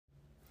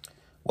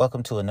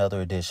Welcome to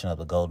another edition of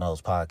the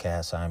Noles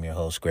podcast. I'm your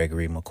host,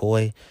 Gregory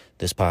McCoy.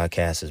 This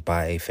podcast is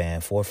by a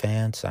fan for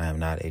fans. I am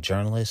not a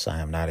journalist.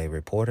 I am not a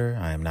reporter.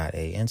 I am not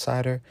an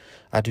insider.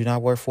 I do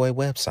not work for a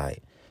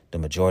website. The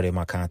majority of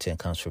my content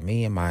comes from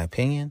me, in my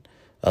opinion.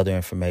 Other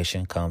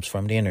information comes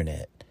from the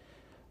internet.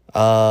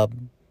 I'll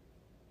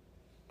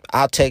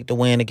take the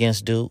win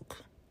against Duke.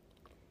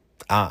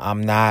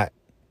 I'm not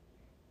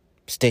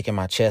sticking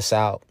my chest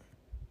out,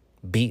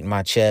 beating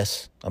my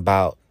chest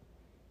about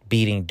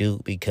beating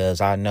Duke,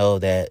 because I know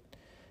that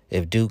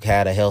if Duke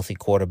had a healthy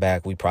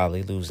quarterback, we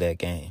probably lose that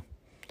game.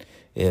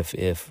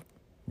 If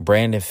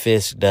Brandon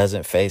Fisk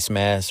doesn't face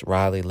mask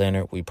Riley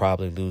Leonard, we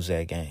probably lose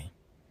that game.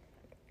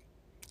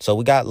 So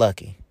we got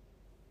lucky.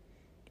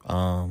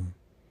 So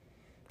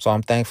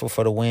I'm thankful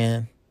for the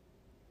win.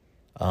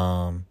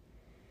 Like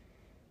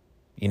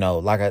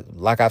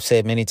I've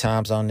said many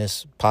times on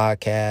this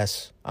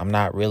podcast, I'm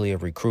not really a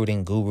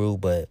recruiting guru,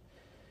 but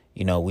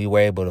we were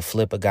able to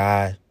flip a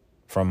guy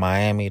from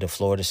Miami to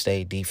Florida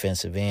State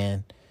defensive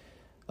end.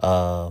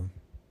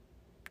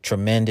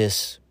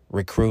 Tremendous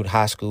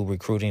high school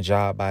recruiting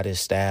job by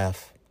this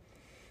staff.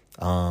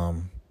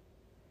 You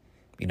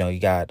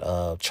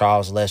got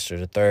Charles Lester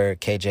III,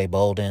 KJ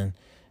Bolden,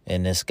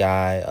 and this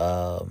guy,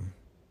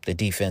 the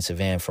defensive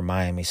end from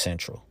Miami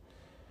Central.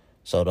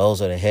 So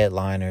those are the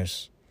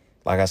headliners.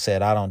 Like I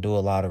said, I don't do a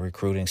lot of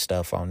recruiting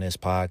stuff on this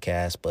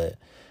podcast, but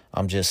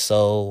I'm just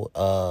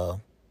so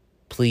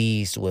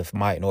pleased with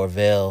Mike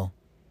Norvell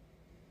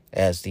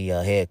as the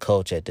head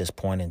coach at this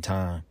point in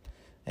time.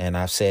 And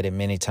I've said it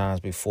many times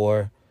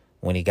before.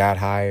 When he got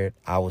hired,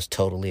 I was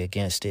totally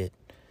against it.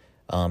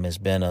 It's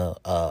been a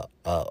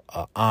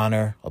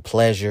honor, a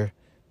pleasure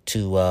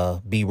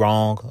to be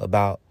wrong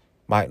about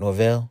Mike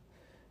Norvell.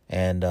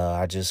 And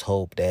I just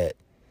hope that,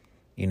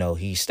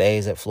 he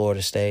stays at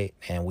Florida State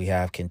and we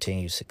have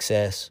continued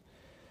success.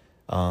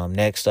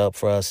 Next up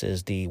for us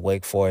is the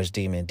Wake Forest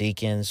Demon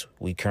Deacons.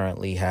 We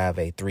currently have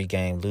a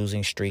 3-game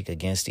losing streak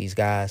against these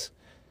guys.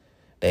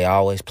 They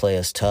always play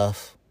us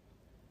tough.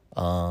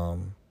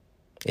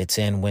 It's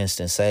in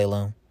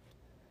Winston-Salem.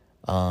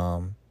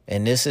 And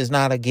this is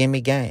not a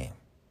gimme game.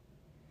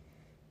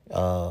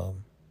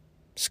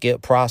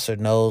 Skip Prosser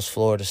knows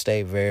Florida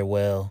State very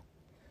well.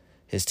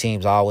 His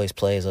teams always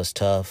plays us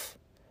tough.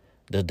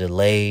 The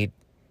delayed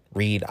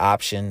read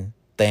option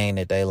thing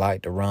that they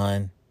like to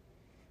run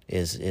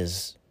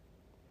is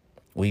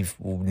we've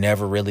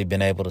never really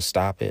been able to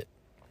stop it.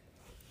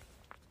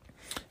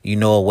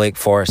 A Wake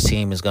Forest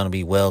team is going to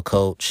be well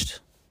coached.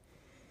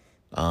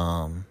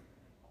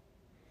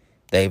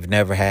 They've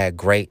never had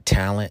great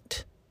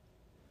talent,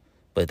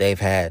 but they've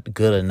had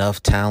good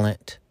enough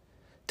talent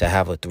to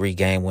have a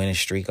 3-game winning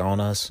streak on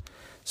us.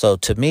 So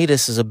to me,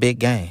 this is a big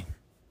game.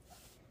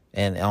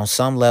 And on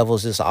some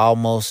levels, it's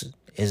almost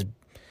as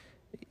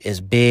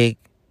big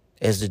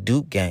as the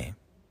Duke game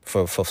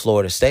for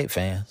Florida State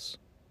fans.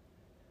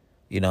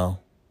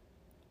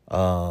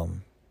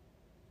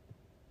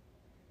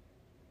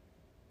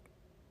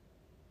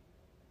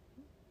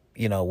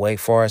 Wake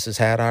Forest has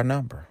had our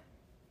number.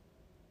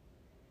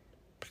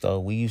 So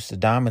we used to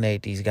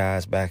dominate these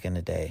guys back in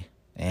the day.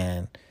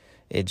 And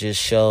it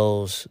just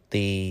shows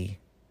the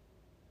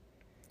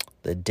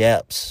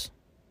depths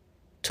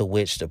to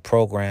which the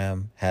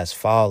program has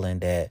fallen,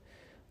 that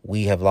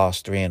we have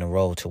lost 3 in a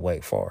row to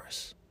Wake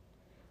Forest.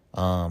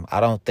 I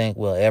don't think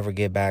we'll ever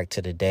get back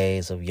to the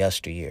days of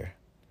yesteryear.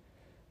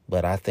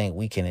 But I think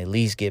we can at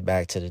least get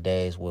back to the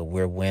days where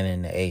we're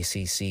winning the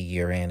ACC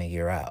year in and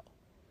year out.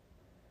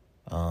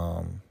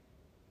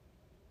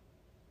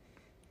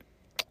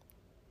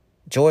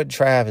 Jordan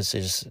Travis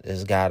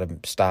has got to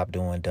stop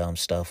doing dumb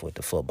stuff with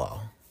the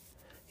football.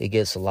 He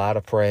gets a lot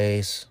of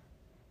praise,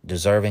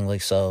 deservingly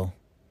so.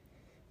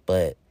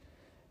 But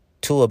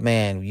to a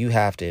man, you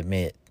have to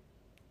admit,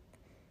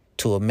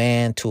 to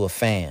a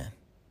fan,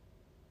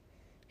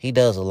 he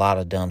does a lot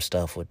of dumb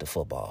stuff with the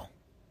football.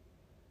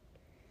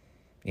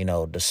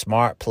 The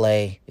smart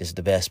play is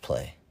the best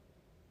play.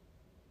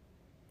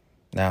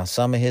 Now,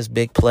 some of his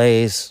big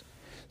plays,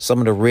 some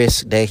of the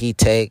risks that he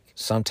take,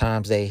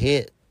 sometimes they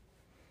hit.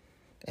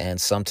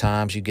 And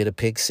sometimes you get a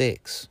pick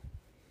 6,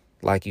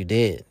 like you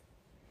did.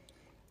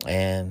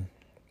 And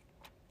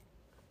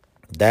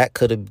that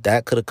could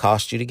have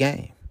cost you the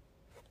game.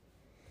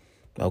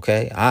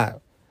 Okay?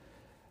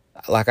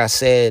 Like I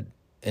said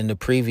in the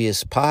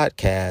previous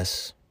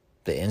podcast,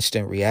 the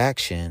instant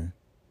reaction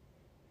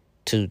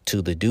to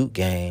the Duke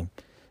game,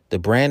 the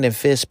Brandon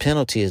Fisk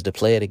penalty is the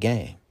play of the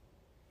game.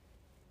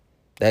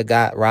 That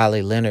got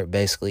Riley Leonard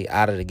basically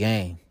out of the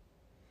game.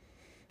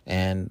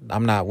 And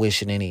I'm not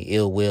wishing any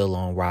ill will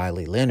on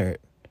Riley Leonard.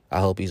 I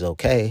hope he's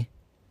okay.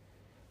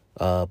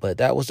 But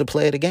that was the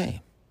play of the game.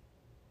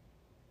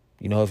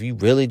 If you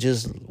really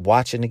just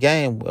watching the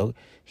game,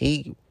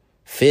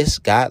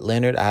 Fisk got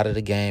Leonard out of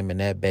the game, and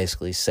that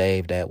basically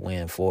saved that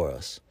win for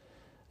us.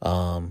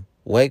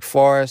 Wake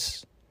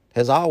Forest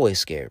has always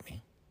scared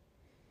me.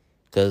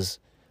 Because,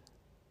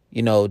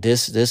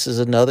 this is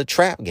another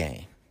trap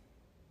game.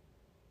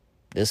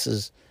 This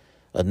is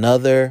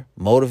another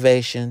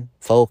motivation,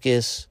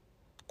 focus,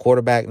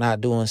 quarterback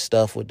not doing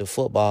stuff with the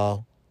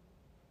football,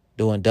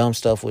 doing dumb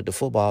stuff with the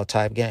football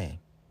type game.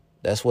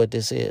 That's what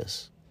this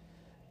is.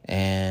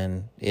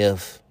 And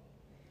if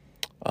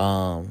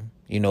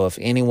if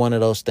any one of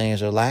those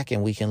things are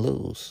lacking, we can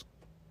lose.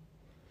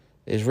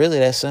 It's really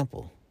that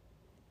simple.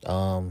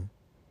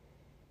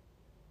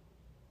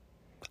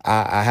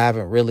 I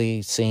haven't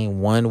really seen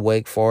one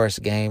Wake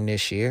Forest game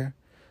this year,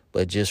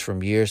 but just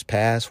from years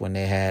past when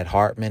they had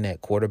Hartman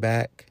at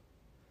quarterback,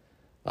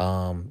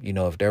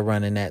 if they're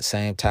running that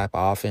same type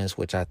of offense,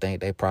 which I think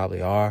they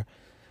probably are,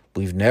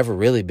 we've never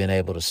really been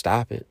able to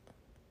stop it.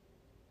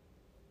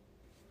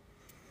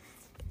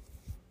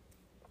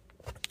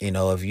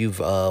 If you've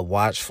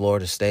watched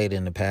Florida State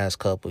in the past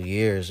couple of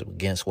years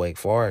against Wake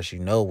Forest, you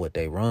know what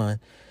they run.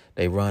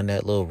 They run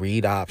that little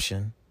read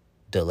option,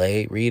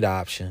 delayed read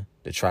option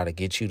to try to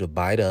get you to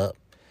bite up.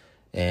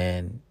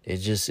 And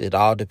it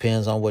all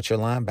depends on what your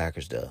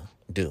linebackers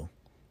do.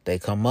 They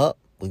come up,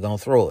 we're going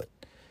to throw it.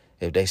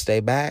 If they stay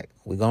back,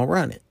 we're going to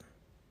run it.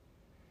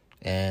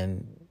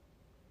 And,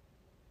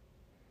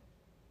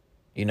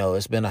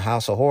 it's been a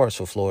house of horrors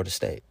for Florida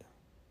State.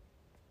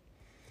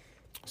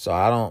 So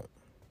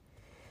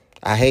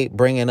I hate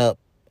bringing up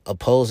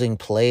opposing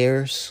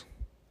players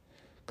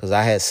because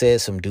I had said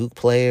some Duke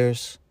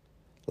players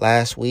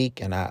last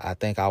week, and I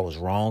think I was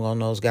wrong on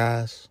those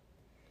guys.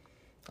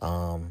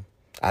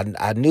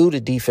 I knew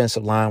the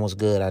defensive line was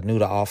good. I knew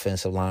the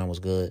offensive line was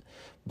good,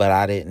 but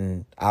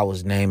I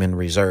was naming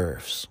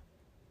reserves.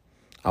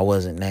 I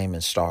wasn't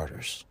naming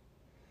starters.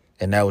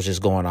 And that was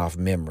just going off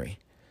memory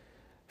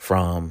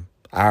from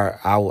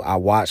I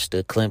watched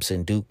the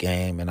Clemson Duke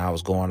game, and I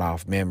was going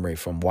off memory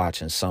from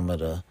watching some of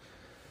the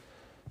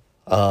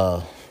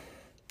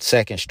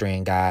second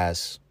string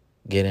guys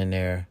get in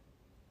there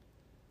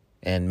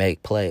and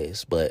make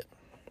plays. But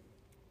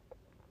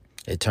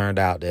it turned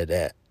out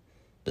that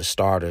the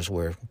starters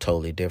were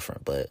totally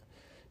different. But,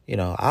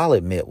 I'll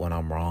admit when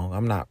I'm wrong.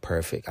 I'm not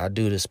perfect. I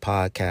do this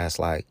podcast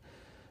like,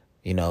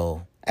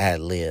 ad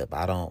lib.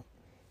 I don't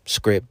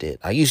script it.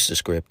 I used to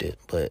script it,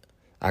 but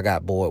I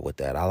got bored with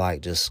that. I like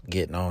just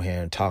getting on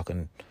here and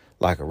talking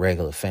like a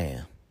regular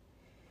fan.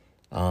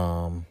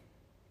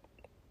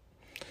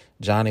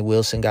 Johnny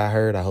Wilson got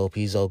hurt. I hope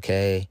he's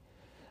okay.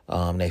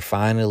 They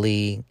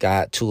finally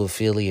got Tua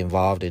Philly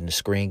involved in the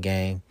screen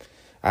game.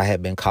 I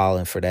had been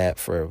calling for that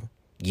for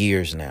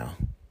years now.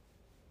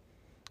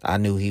 I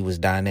knew he was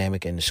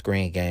dynamic in the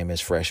screen game his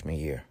freshman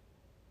year.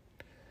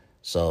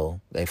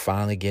 So they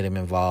finally get him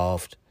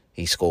involved.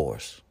 He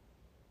scores.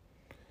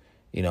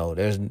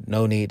 There's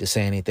no need to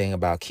say anything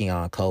about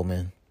Keon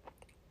Coleman,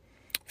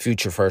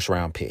 future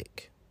first-round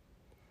pick.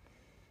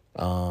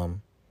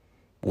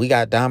 We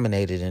got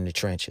dominated in the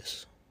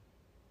trenches.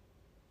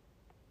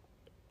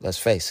 Let's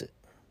face it.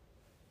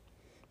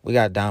 We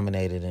got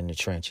dominated in the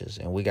trenches,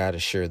 and we got to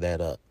shore that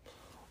up.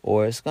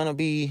 Or it's going to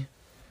be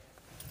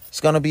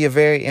a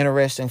very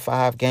interesting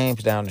 5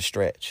 games down the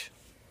stretch.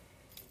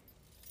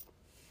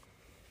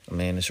 I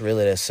mean, it's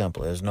really that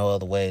simple. There's no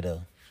other way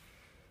to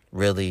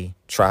really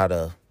try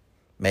to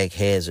make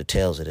heads or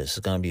tails of this.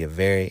 It's going to be a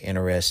very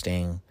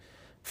interesting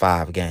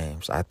 5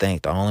 games. I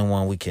think the only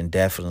one we can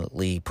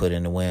definitely put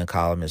in the win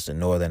column is the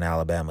Northern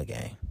Alabama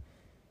game.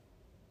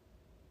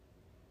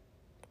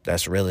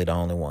 That's really the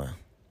only one.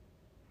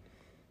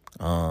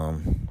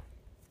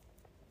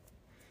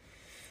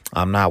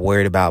 I'm not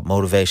worried about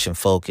motivation,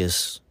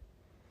 focus,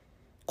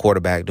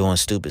 quarterback doing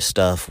stupid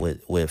stuff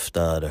with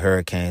the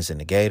Hurricanes and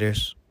the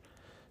Gators.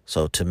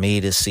 So to me,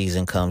 this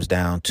season comes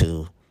down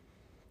to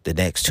the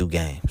next 2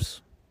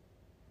 games.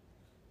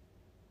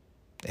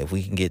 If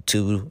we can get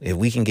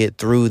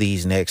through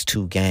these next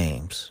 2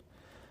 games,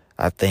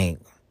 I think,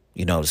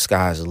 the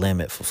sky's the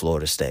limit for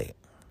Florida State.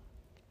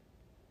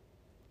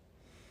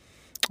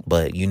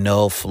 But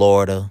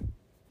Florida,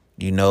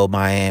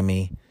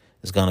 Miami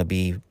is going to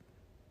be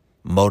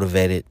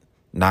motivated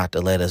not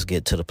to let us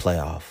get to the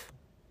playoff.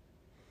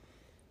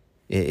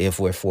 If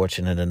we're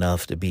fortunate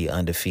enough to be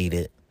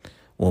undefeated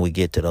when we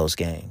get to those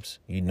games.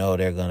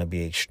 They're going to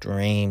be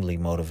extremely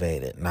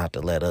motivated not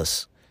to let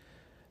us,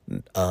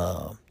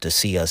 to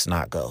see us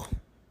not go.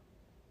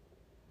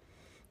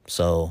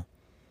 So,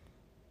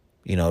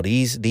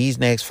 these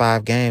next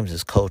 5 games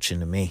is coaching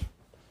to me.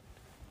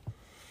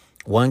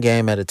 1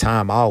 game at a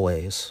time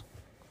always.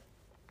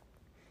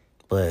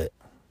 But,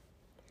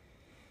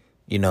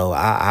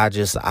 I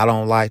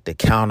don't like the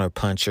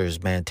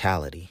counter-puncher's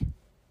mentality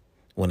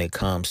when it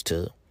comes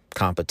to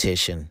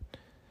competition.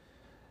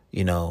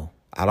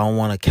 I don't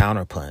want to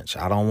counter-punch.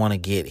 I don't want to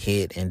get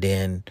hit and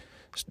then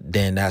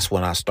that's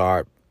when I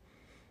start,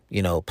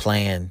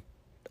 playing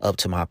up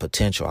to my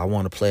potential. I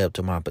want to play up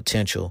to my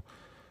potential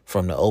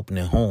from the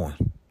opening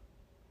horn,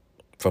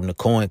 from the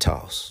coin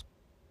toss.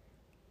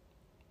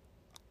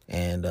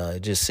 And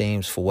it just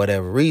seems, for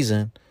whatever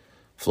reason,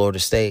 Florida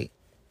State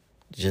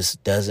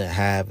just doesn't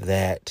have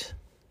that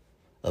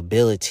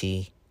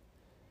ability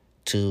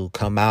to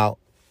come out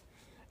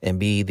and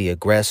be the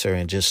aggressor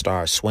and just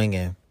start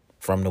swinging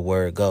from the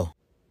word go.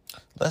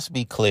 Let's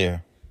be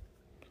clear.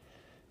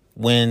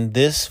 when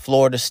this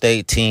Florida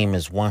State team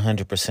is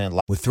 100%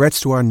 With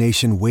threats to our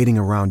nation waiting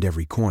around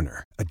every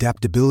corner,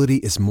 adaptability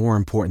is more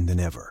important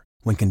than ever.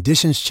 When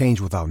conditions change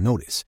without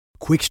notice,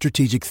 quick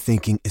strategic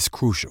thinking is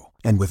crucial.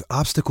 And with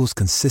obstacles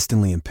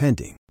consistently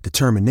impending,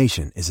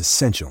 determination is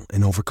essential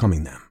in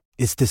overcoming them.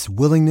 It's this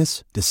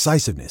willingness,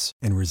 decisiveness,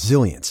 and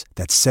resilience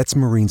that sets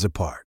Marines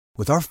apart.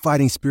 With our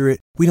fighting spirit,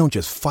 we don't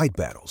just fight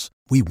battles,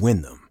 we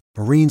win them.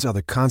 Marines are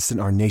the constant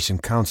our nation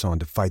counts on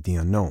to fight the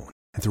unknown.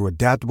 And through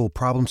adaptable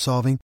problem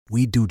solving,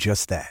 we do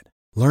just that.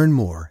 Learn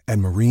more at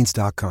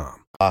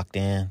marines.com. locked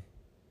in,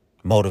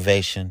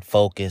 motivation,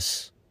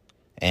 focus,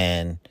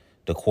 and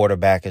the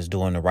quarterback is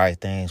doing the right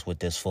things with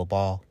this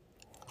football,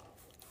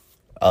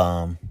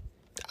 I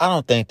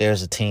don't think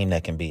there's a team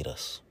that can beat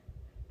us.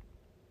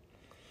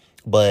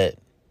 But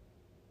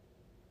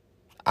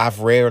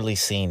I've rarely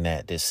seen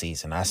that this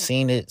season. I've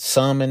seen it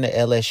some in the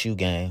LSU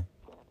game.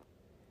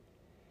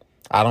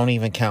 I don't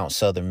even count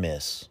Southern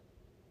Miss.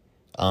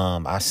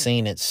 I've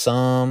seen it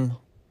some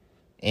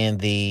in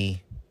the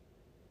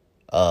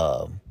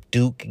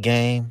Duke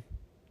game.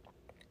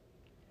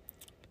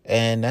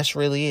 And that's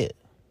really it.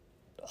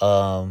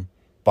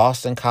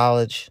 Boston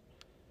College,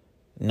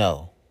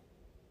 no.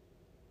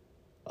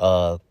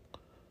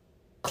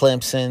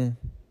 Clemson,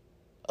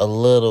 a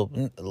little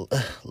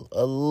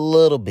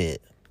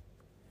bit.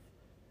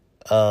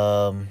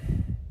 And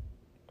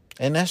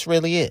that's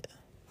really it.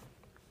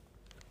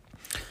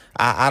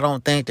 I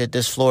don't think that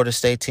this Florida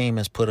State team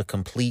has put a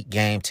complete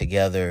game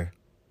together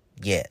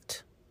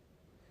yet.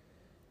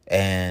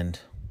 And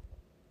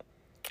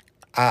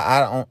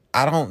I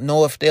don't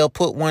know if they'll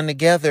put one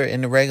together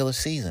in the regular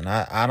season.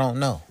 I don't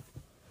know.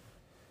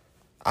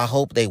 I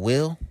hope they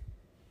will.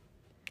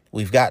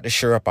 We've got to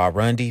shore up our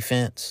run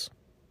defense.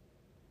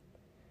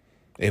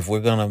 If we're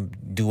going to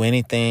do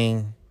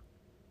anything,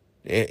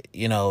 that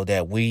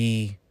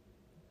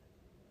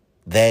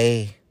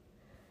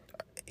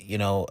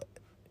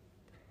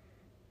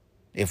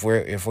if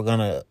we're going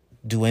to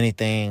do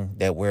anything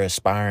that we're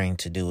aspiring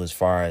to do as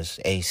far as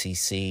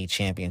ACC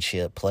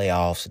championship,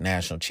 playoffs,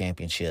 national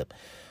championship,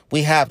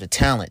 we have the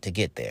talent to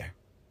get there.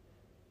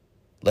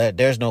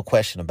 There's no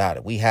question about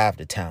it. We have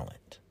the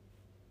talent.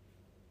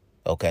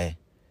 Okay?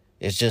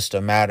 It's just a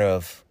matter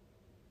of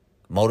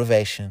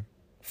motivation,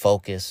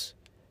 focus,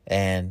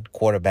 and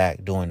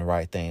quarterback doing the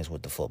right things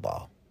with the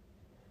football.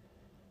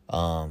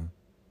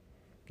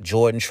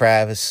 Jordan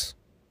Travis,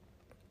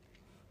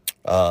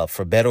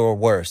 for better or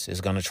worse,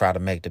 is going to try to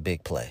make the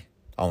big play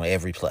on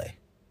every play.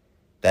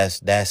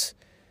 That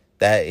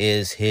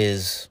is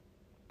his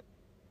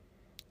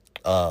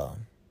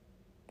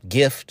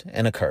gift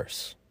and a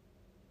curse.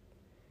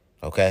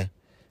 Okay?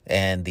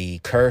 And the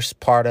curse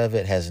part of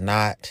it has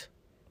not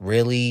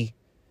really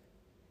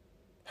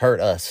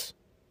hurt us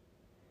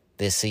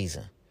this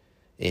season.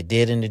 It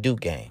did in the Duke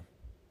game.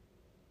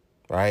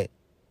 Right?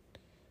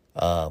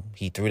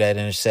 He threw that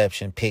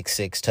interception, pick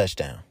six,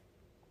 touchdown.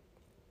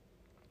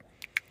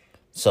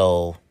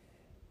 So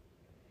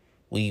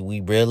we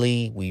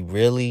really,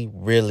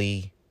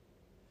 the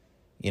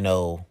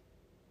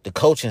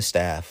coaching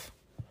staff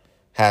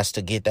has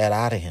to get that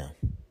out of him.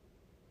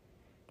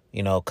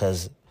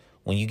 Because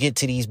when you get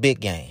to these big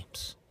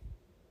games,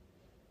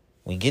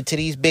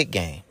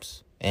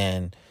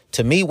 and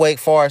to me, Wake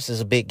Forest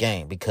is a big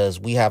game because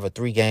we have a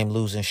 3-game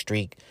losing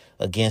streak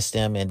against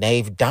them, and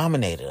they've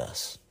dominated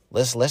us.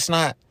 Let's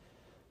not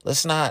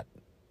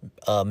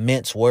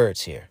mince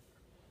words here.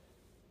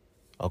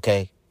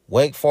 Okay,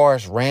 Wake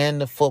Forest ran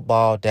the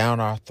football down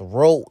our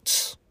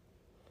throats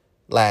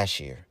last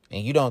year,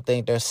 and you don't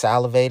think they're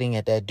salivating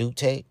at that Duke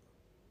tape?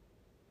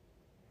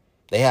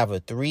 They have a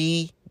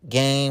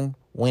 3-game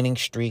winning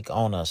streak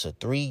on us, a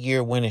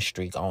 3-year winning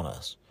streak on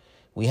us.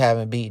 We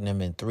haven't beaten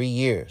them in 3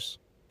 years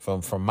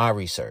from my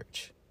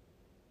research.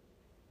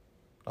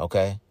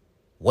 Okay?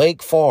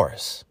 Wake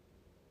Forest.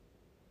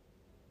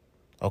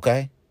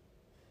 Okay?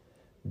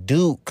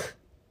 Duke.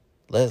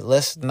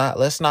 Let's not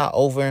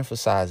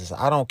overemphasize this.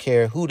 I don't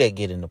care who they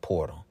get in the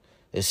portal.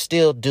 It's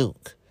still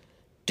Duke.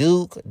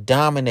 Duke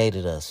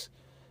dominated us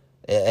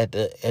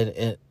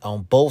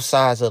on both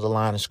sides of the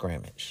line of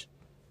scrimmage.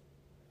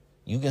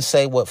 You can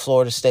say what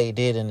Florida State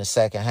did in the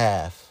second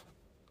half,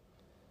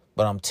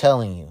 but I'm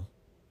telling you,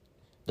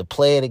 the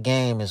play of the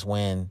game is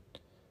when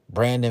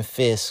Brandon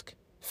Fisk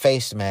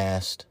face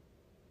masked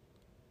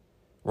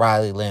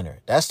Riley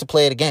Leonard. That's the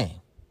play of the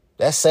game.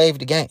 That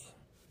saved the game.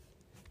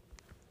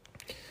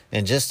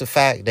 And just the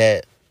fact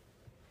that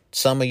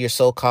some of your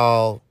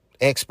so-called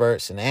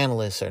experts and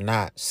analysts are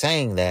not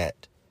saying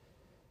that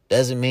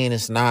doesn't mean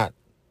it's not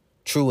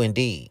true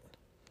indeed.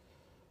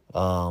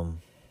 I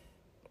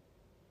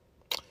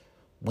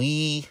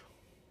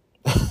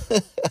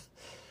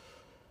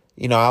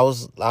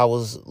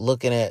was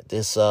looking at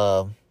this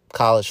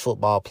college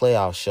football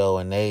playoff show,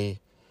 and they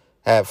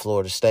had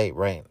Florida State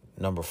ranked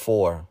number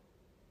 4.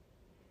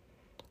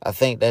 I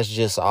think that's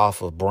just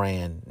off of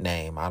brand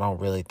name. I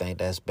don't really think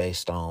that's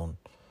based on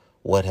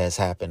what has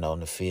happened on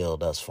the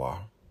field thus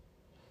far.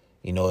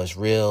 It's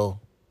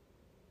real.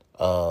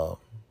 I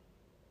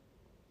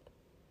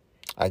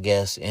I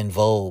guess, in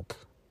vogue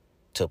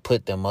to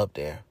put them up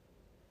there.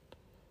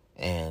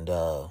 And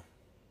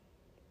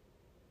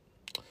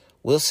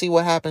we'll see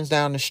what happens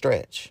down the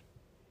stretch.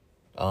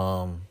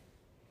 We'll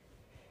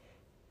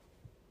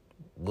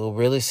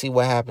really see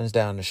what happens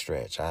down the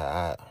stretch.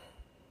 I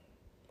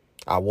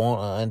want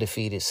an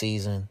undefeated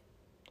season.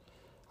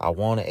 I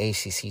want an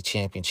ACC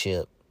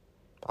championship.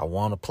 I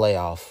want a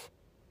playoff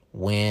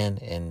win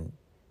and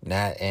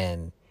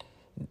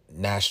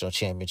national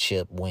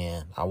championship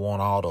win. I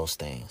want all those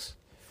things.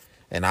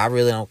 And I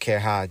really don't care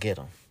how I get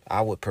them.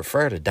 I would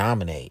prefer to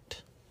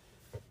dominate.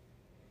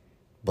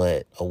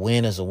 But a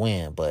win is a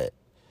win. But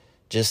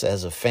just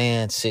as a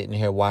fan sitting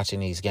here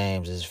watching these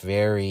games is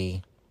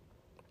very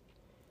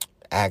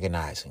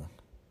agonizing.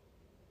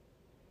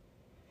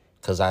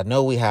 Because I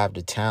know we have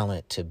the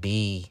talent to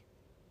be,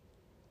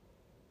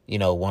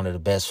 one of the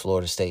best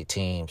Florida State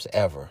teams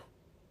ever.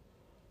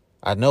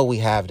 I know we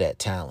have that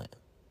talent.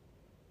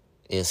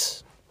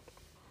 It's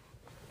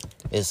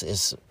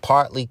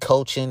partly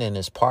coaching and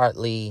it's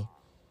partly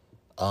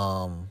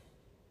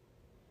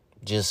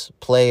just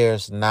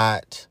players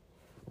not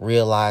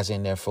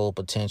realizing their full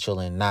potential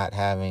and not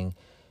having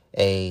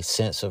a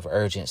sense of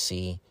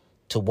urgency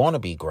to want to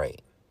be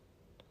great.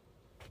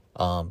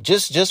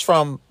 Just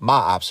from my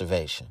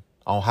observation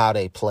on how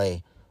they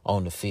play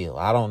on the field.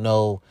 I don't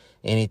know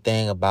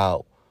anything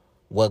about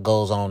what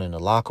goes on in the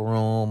locker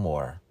room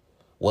or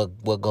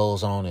what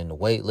goes on in the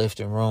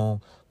weightlifting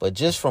room, but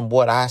just from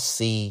what I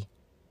see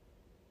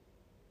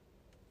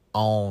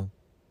on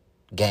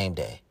game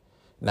day.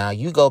 Now,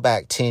 you go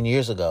back 10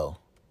 years ago,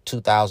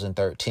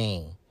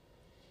 2013,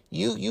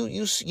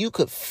 you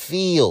could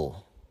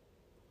feel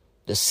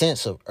the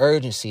sense of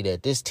urgency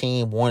that this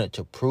team wanted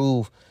to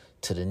prove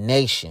to the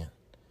nation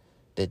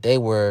that they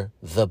were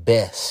the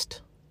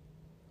best.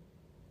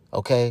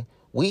 Okay?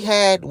 We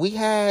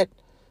had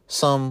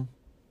some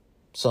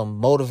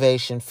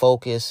motivation,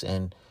 focus,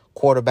 and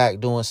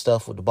quarterback doing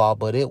stuff with the ball,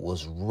 but it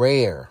was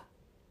rare.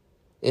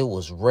 It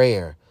was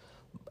rare.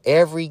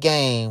 Every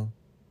game,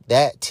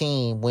 that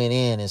team went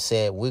in and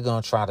said, we're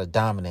going to try to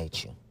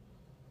dominate you.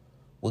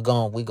 We're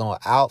going to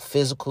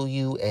out-physical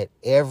you at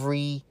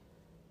every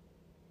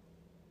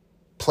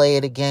play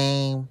of the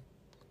game,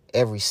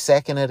 every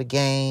second of the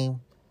game,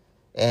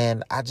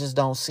 and I just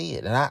don't see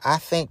it. And I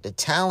think the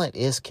talent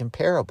is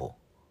comparable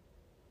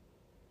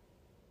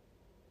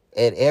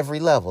at every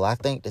level. I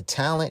think the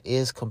talent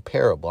is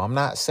comparable. I'm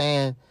not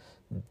saying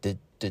the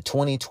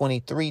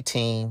 2023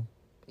 team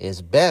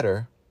is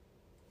better,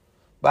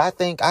 but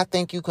I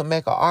think you can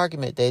make an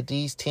argument that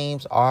these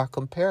teams are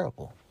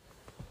comparable.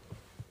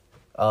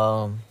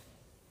 In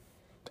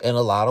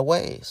a lot of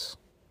ways.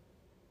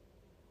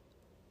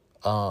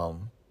 I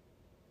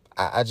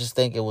just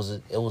think it was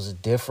a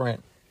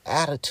different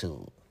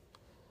attitude.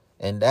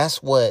 And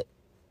that's what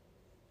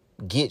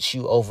gets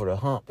you over the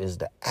hump is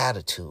the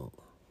attitude.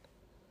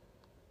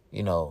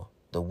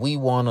 The we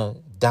want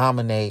to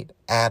dominate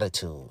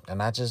attitude.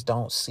 And I just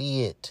don't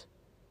see it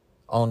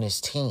on this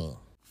team.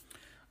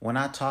 When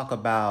I talk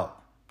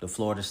about the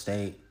Florida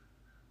State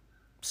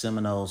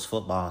Seminoles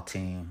football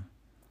team,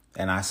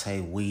 and I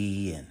say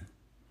we and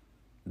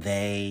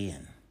they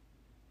and,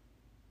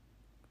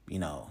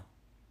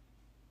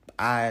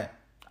 I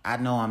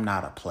know I'm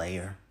not a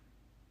player,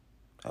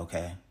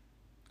 okay?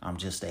 I'm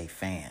just a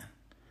fan.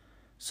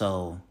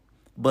 So,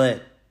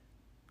 but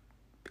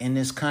in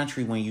this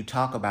country, when you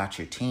talk about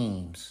your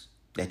teams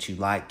that you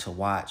like to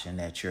watch and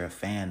that you're a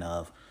fan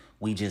of,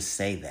 we just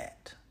say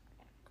that.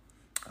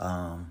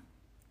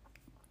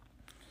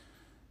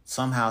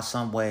 Somehow,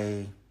 some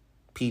way,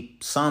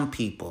 some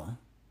people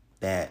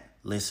that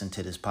listen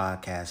to this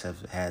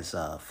podcast has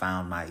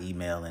found my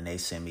email and they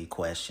send me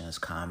questions,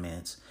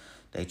 comments.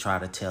 They try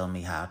to tell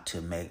me how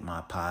to make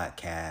my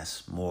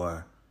podcast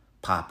more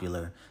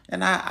popular.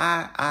 And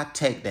I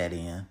take that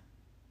in.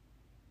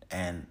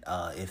 And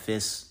if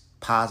it's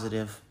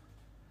positive,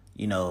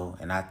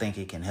 and I think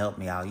it can help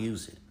me, I'll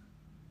use it.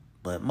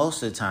 But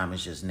most of the time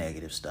it's just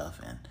negative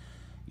stuff. And,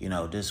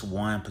 this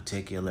one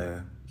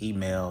particular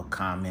email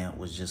comment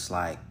was just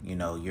like,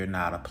 you're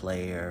not a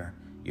player,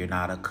 you're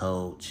not a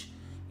coach,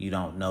 you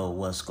don't know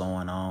what's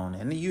going on.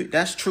 And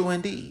that's true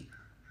indeed.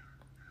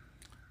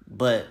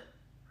 But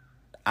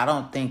I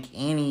don't think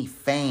any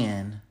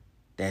fan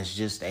that's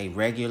just a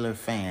regular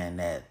fan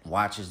that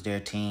watches their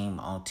team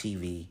on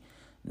TV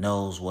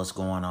knows what's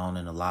going on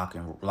in the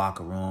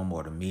locker room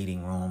or the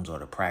meeting rooms or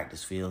the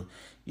practice field.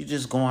 You're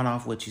just going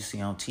off what you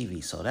see on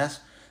TV. So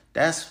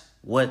that's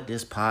what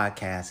this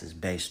podcast is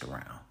based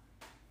around.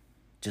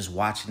 Just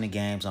watching the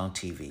games on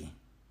TV,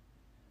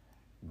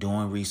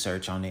 doing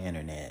research on the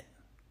internet,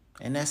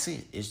 and that's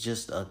it. It's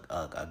just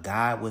a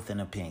guy with an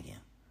opinion.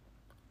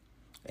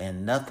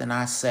 And nothing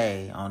I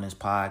say on this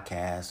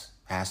podcast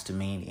has to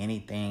mean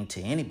anything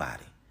to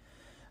anybody.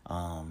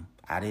 I've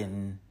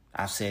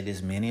said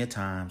this many a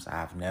times.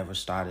 I've never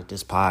started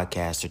this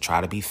podcast to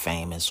try to be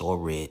famous or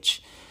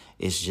rich.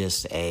 It's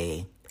just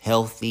a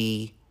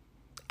healthy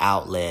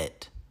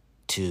outlet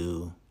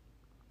to,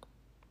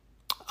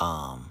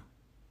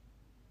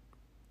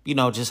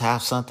 just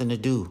have something to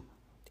do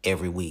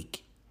every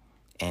week.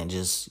 And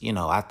just,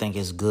 I think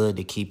it's good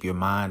to keep your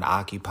mind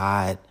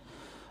occupied,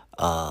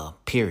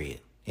 period.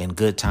 In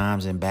good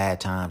times and bad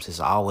times, it's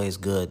always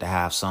good to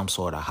have some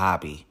sort of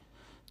hobby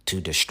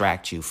to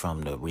distract you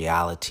from the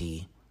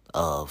reality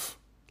of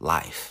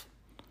life.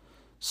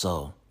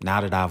 So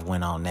now that I've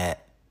went on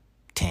that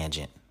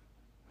tangent,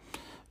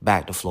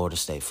 back to Florida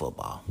State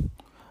football.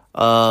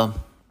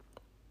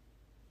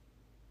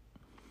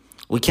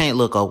 We can't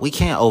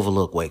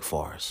overlook Wake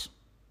Forest.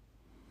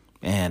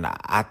 And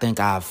I think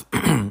I've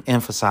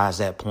emphasized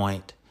that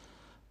point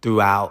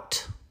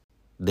throughout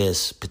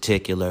this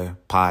particular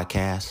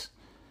podcast.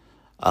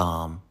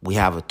 We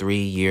have a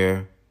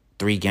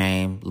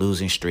 3-game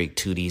losing streak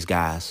to these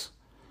guys.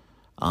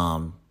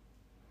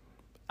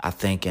 I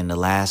think in the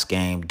last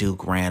game,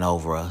 Duke ran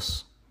over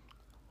us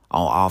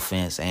on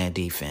offense and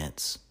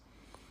defense.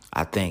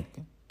 I think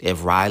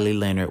if Riley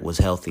Leonard was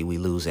healthy, we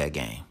lose that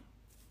game.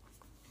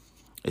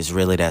 It's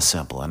really that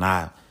simple. And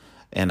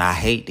I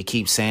hate to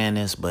keep saying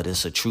this, but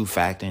it's a true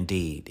fact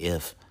indeed.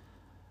 If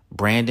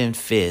Brandon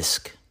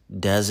Fisk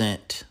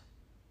doesn't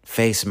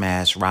face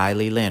mask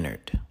Riley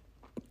Leonard,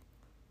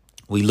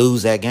 we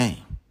lose that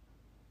game.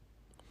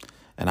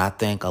 And I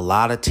think a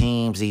lot of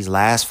teams these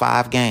last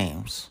 5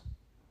 games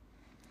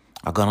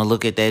are going to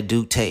look at that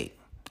Duke tape.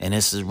 And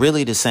this is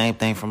really the same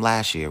thing from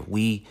last year.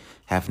 We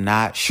have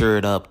not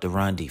shored up the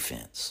run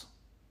defense.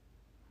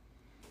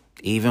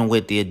 Even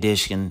with the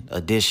addition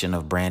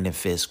of Brandon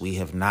Fisk, we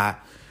have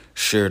not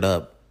shored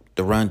up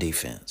the run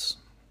defense.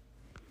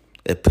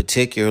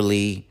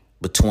 Particularly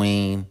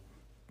in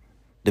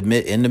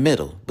the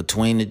middle,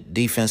 between the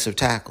defensive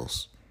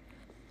tackles.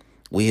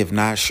 We have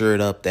not shored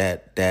up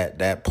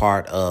that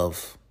part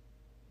of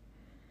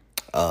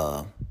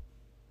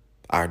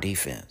our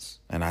defense.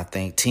 And I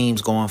think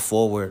teams going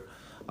forward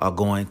are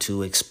going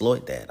to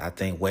exploit that. I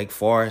think Wake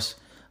Forest,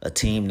 a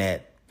team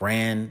that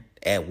ran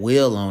at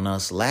will on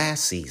us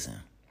last season,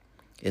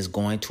 is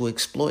going to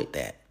exploit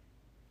that.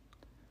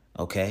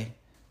 Okay?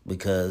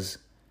 Because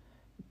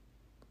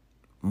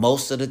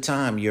most of the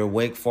time, your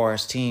Wake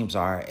Forest teams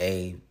are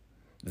a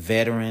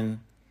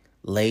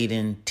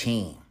veteran-laden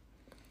team,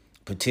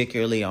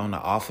 particularly on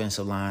the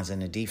offensive lines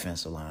and the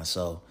defensive line.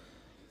 So,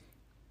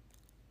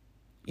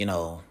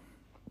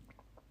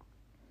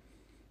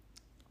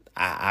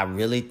 I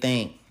really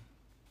think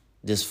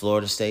this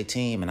Florida State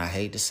team, and I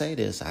hate to say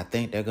this, I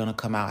think they're going to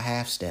come out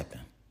half-stepping.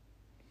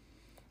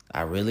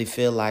 I really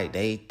feel like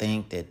they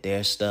think that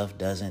their stuff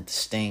doesn't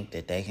stink,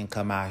 that they can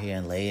come out here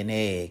and lay an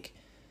egg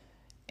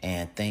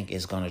and think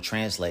it's going to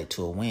translate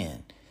to a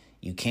win.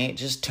 You can't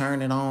just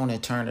turn it on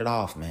and turn it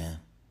off, man.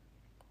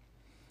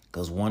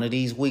 Because one of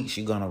these weeks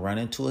you're going to run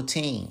into a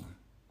team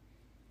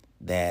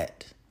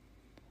that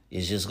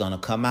is just going to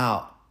come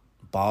out,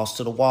 balls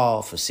to the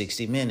wall for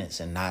 60 minutes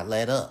and not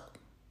let up.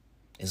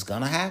 It's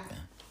going to happen.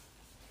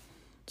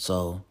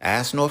 So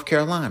ask North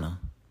Carolina.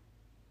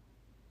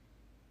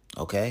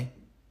 Okay?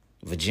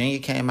 Virginia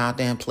came out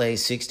there and played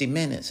 60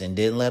 minutes and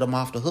didn't let them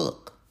off the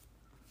hook.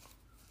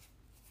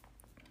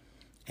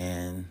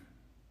 And,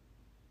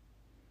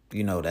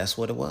 that's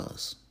what it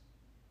was.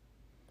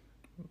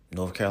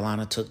 North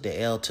Carolina took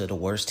the L to the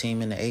worst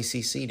team in the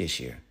ACC this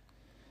year.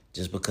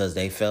 Just because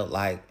they felt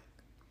like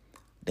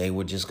they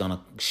were just going to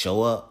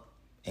show up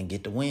and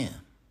get the win.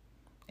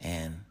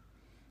 And,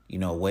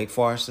 Wake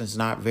Forest is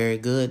not very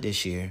good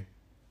this year.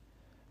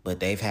 But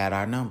they've had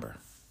our number.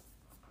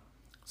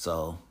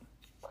 So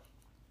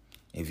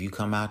if you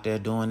come out there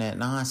doing that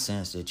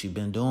nonsense that you've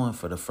been doing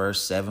for the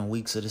first 7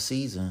 weeks of the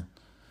season,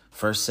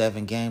 first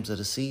 7 games of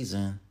the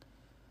season,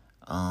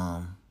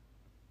 I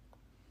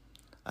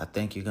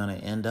think you're going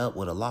to end up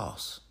with a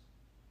loss.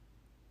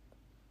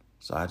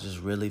 So I just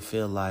really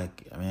feel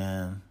like,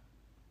 man,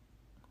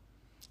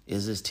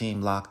 is this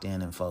team locked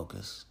in and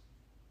focused?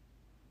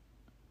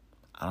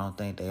 I don't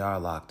think they are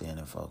locked in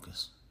and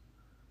focused.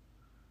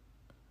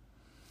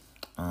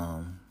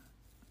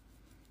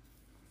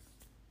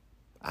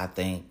 I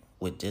think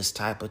with this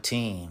type of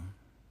team,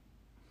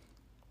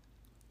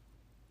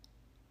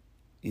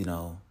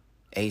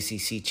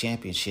 ACC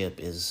championship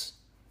has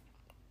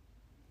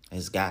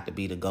got to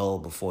be the goal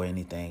before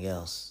anything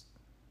else.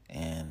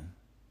 And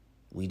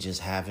we just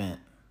haven't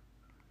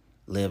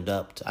lived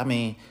up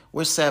to,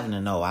 we're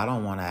 7-0. I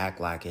don't want to act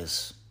like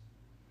it's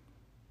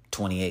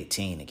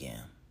 2018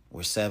 again.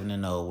 We're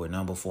 7-0. We're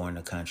number 4 in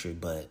the country,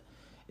 but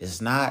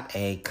it's not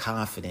a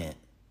confident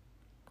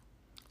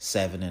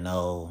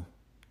 7-0,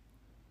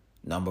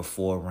 number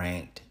 4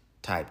 ranked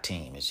type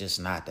team. It's just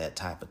not that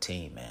type of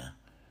team, man.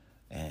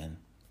 And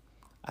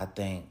I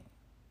think,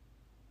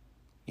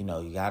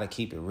 you got to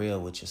keep it real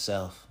with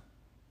yourself.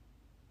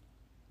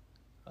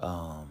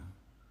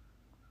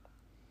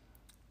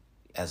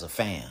 As a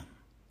fan,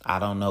 I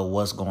don't know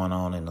what's going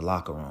on in the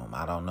locker room.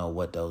 I don't know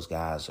what those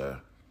guys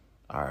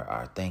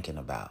are thinking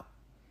about.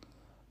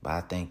 But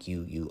I think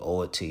you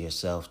owe it to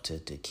yourself to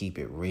keep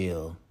it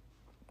real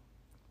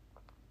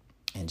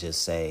and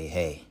just say,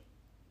 hey,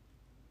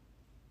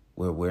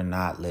 we're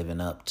not living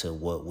up to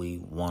what we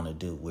want to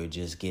do. We're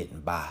just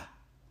getting by.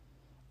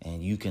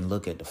 and you can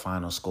look at the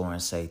final score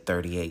and say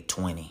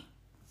 38-20.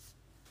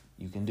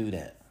 You can do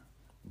that.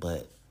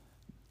 But,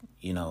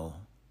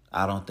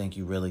 I don't think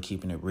you're really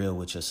keeping it real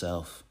with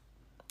yourself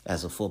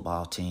as a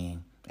football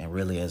team and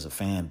really as a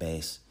fan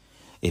base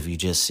if you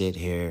just sit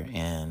here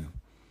and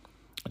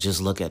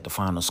just look at the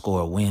final score.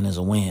 A win is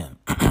a win.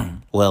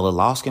 Well, a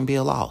loss can be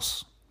a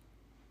loss.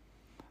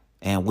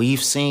 And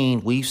we've seen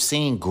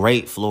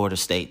great Florida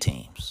State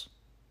teams.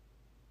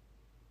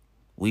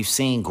 We've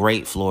seen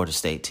great Florida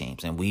State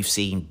teams, and we've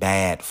seen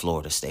bad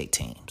Florida State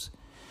teams.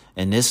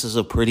 And this is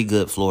a pretty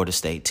good Florida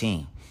State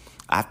team.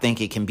 I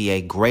think it can be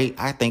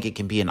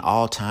an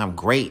all-time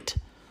great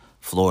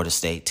Florida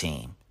State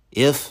team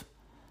if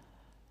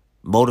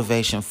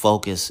motivation,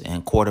 focus,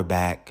 and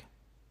quarterback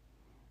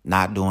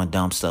not doing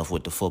dumb stuff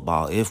with the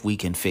football, if we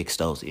can fix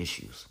those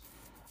issues,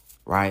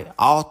 right?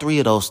 All three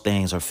of those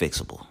things are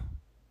fixable.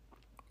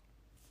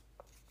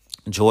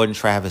 Jordan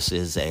Travis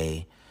is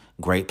a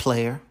great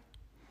player.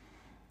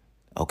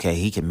 Okay,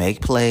 he can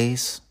make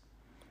plays.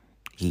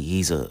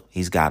 He's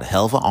got a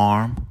hell of an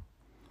arm,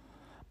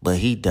 but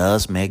he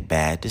does make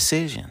bad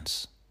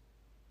decisions.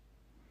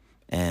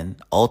 And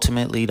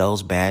ultimately,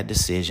 those bad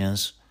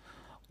decisions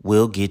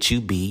will get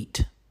you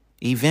beat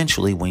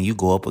eventually when you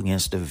go up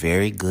against the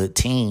very good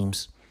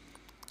teams,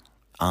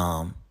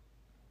 in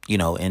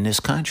this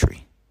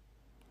country.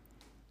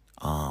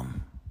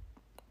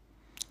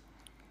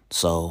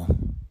 So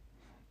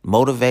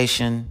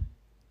motivation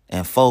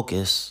and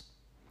focus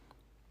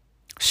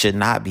should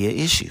not be an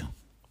issue.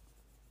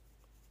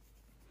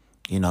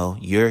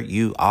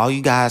 All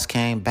you guys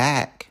came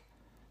back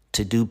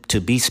to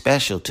be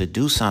special, to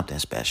do something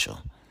special.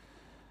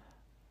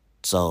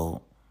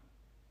 So,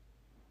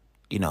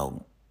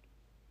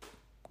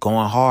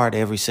 going hard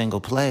every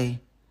single play,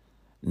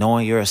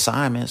 knowing your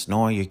assignments,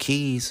 knowing your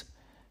keys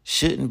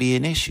shouldn't be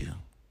an issue.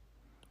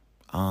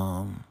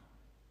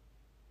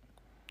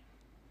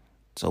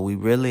 So we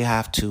really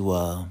have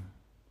to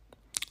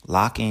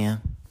lock in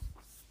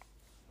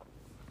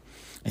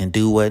and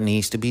do what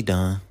needs to be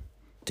done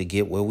to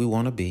get where we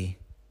want to be.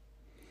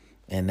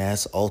 And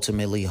that's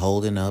ultimately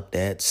holding up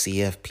that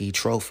CFP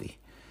trophy.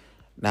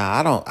 Now,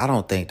 I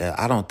don't think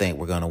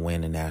we're going to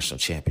win the national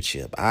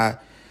championship.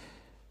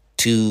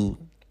 To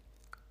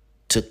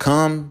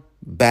come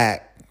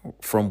back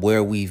from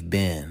where we've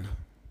been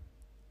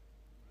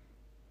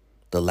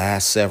the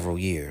last several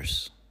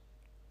years,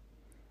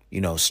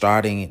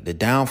 the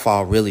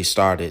downfall really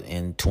started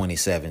in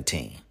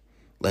 2017.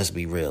 Let's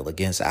be real,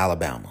 against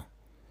Alabama,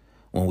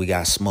 when we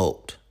got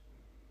smoked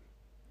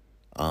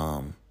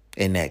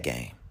in that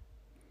game.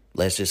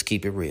 Let's just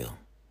keep it real.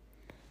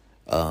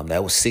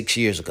 That was 6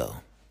 years ago,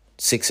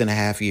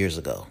 6.5 years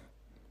ago,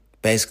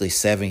 basically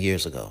 7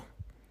 years ago.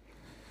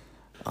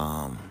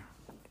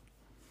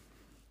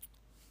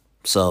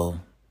 So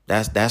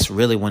that's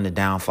really when the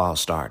downfall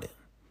started.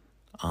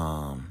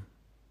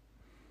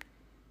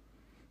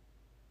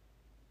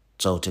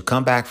 So to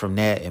come back from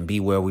that and be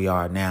where we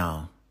are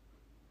now,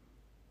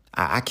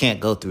 I can't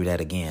go through that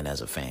again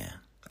as a fan.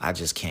 I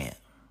just can't.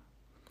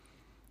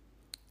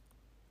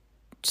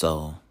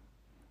 So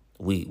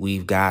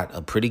we've got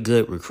a pretty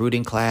good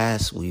recruiting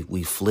class.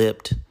 We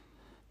flipped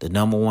the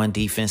number one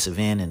defensive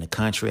end in the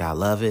country. I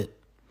love it.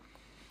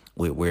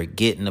 We're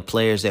getting the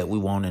players that we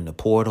want in the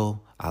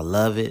portal. I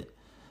love it.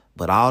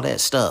 But all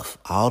that stuff,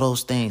 all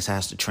those things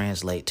has to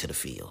translate to the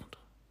field.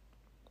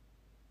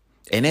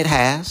 And it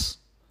has.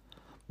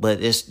 But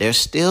there's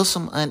still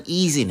some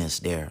uneasiness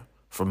there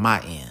from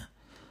my end.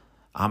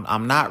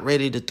 I'm not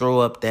ready to throw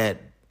up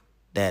that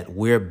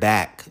we're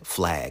back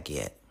flag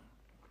yet.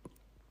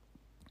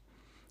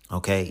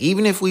 Okay,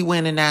 even if we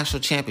win the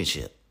national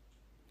championship,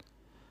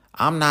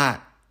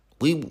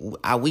 we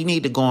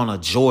need to go on a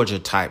Georgia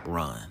type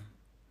run.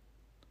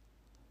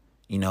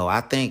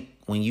 I think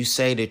when you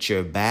say that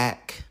you're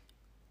back,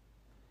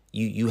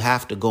 you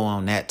have to go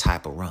on that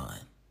type of run.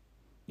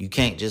 You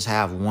can't just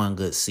have one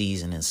good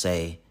season and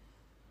say,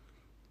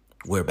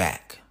 we're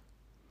back.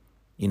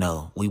 We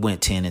went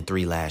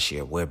 10-3 last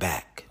year. We're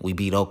back. We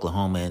beat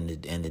Oklahoma in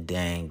the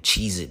dang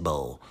Cheez-It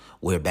Bowl.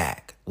 We're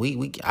back.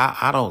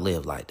 I don't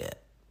live like that.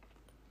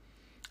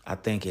 I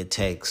think it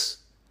takes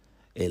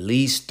at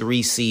least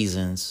 3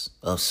 seasons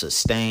of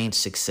sustained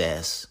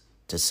success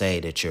to say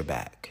that you're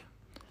back.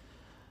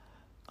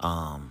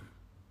 I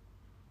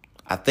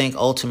think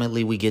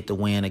ultimately we get the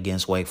win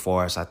against Wake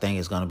Forest. I think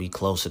it's going to be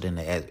closer than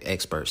the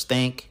experts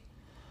think.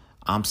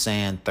 I'm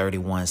saying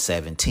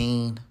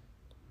 31-17.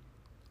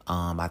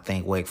 I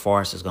think Wake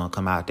Forest is going to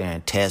come out there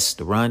and test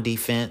the run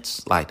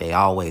defense like they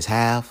always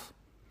have.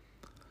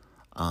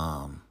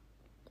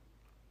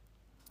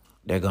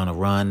 They're going to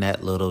run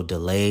that little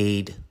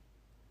delayed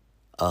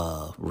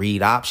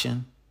read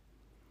option,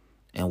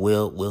 and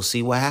we'll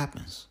see what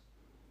happens.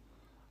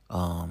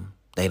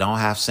 They don't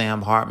have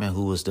Sam Hartman,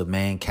 who was the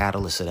main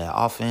catalyst of that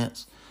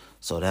offense,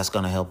 so that's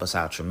going to help us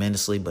out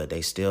tremendously, but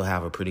they still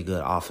have a pretty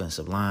good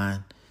offensive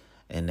line,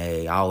 and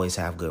they always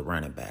have good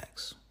running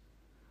backs.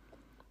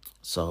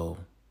 So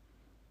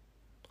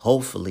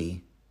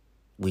hopefully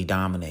we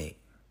dominate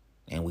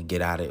and we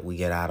get out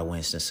of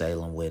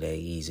Winston-Salem with a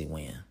easy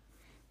win.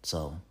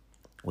 So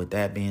with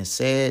that being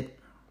said,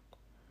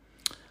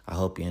 I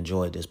hope you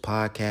enjoyed this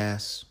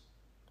podcast.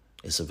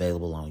 It's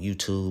available on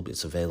YouTube.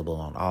 It's available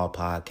on all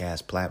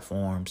podcast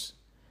platforms.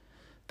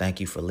 Thank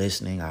you for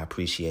listening. I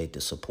appreciate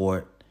the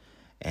support.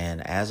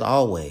 And as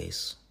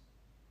always,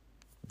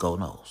 go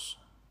Noles.